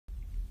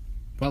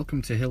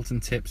Welcome to Hilton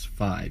Tips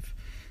 5.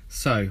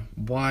 So,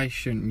 why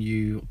shouldn't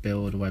you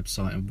build a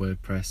website on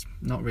WordPress?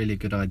 Not really a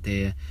good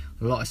idea.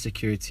 A lot of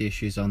security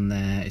issues on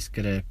there. It's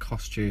going to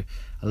cost you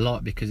a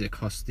lot because it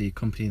costs the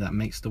company that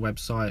makes the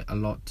website a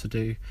lot to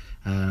do.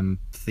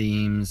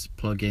 Themes,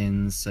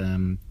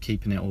 plugins,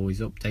 keeping it always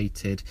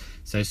updated.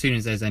 So as soon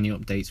as there's any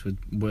updates with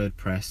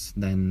WordPress,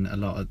 then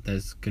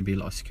there's going to be a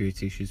lot of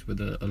security issues with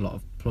a lot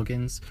of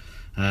plugins.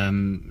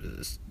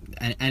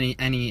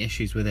 Any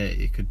issues with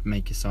it could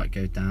make your site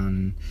go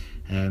down.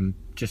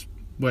 Just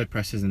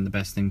WordPress isn't the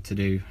best thing to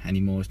do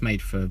anymore. It's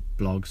made for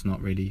blogs, not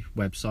really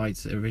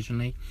websites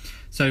originally.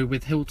 So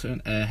with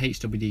Hilton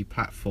HWD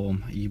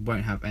platform, you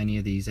won't have any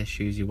of these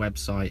issues. Your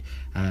website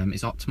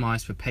is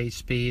optimized for page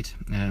speed,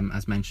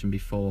 as mentioned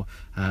before,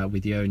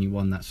 with the only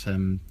one that's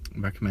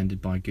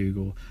recommended by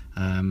Google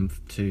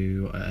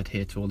to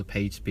adhere to all the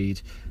page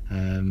speed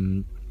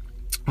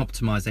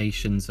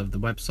optimizations of the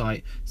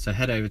website. So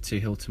head over to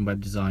Hilton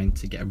Web Design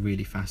to get a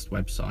really fast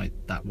website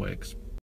that works.